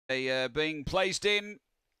being placed in.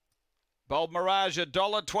 Bold Mirage,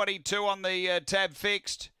 $1.22 on the tab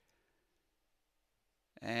fixed.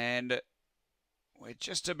 And we're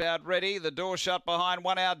just about ready. The door shut behind,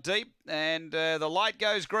 1 out deep. And the light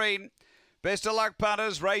goes green. Best of luck,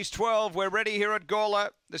 punters. Race 12. We're ready here at Gawler.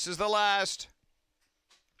 This is the last.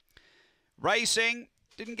 Racing.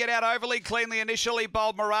 Didn't get out overly cleanly initially.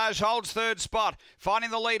 Bold Mirage holds third spot.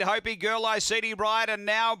 Finding the lead, Hopi Girl, ICD Ride, and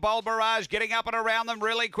now Bold Mirage getting up and around them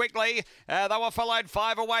really quickly. They were followed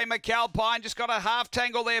 5 away. McAlpine just got a half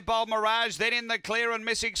tangle there, Bold Mirage. Then in the clear and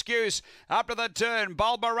Miss Excuse. Up to the turn,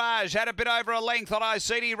 Bold Mirage had a bit over a length on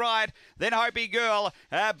ICD Ride. Then Hopi Girl.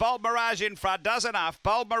 Bold Mirage in front, does enough.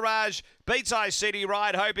 Bold Mirage beats ICD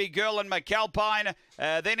Ride, Hopi Girl and McAlpine.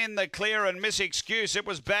 Then in the clear and Miss Excuse, it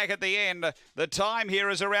was back at the end. The time here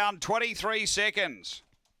is around 23 seconds.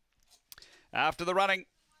 After the running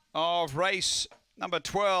of race number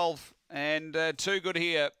 12, and too good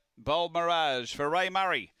here, Bold Mirage for Ray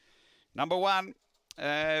Murray. Number 1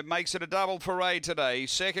 makes it a double for Ray today.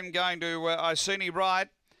 Second going to ICD Ride.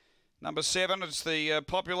 Number 7, it's the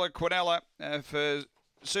popular Quinella for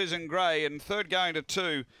Susan Gray. And third going to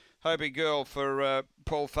 2, Hopi Girl for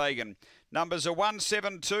Paul Fagan. Numbers are 1,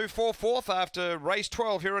 7, 2, 4, 4th after race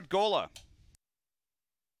 12 here at Gawler.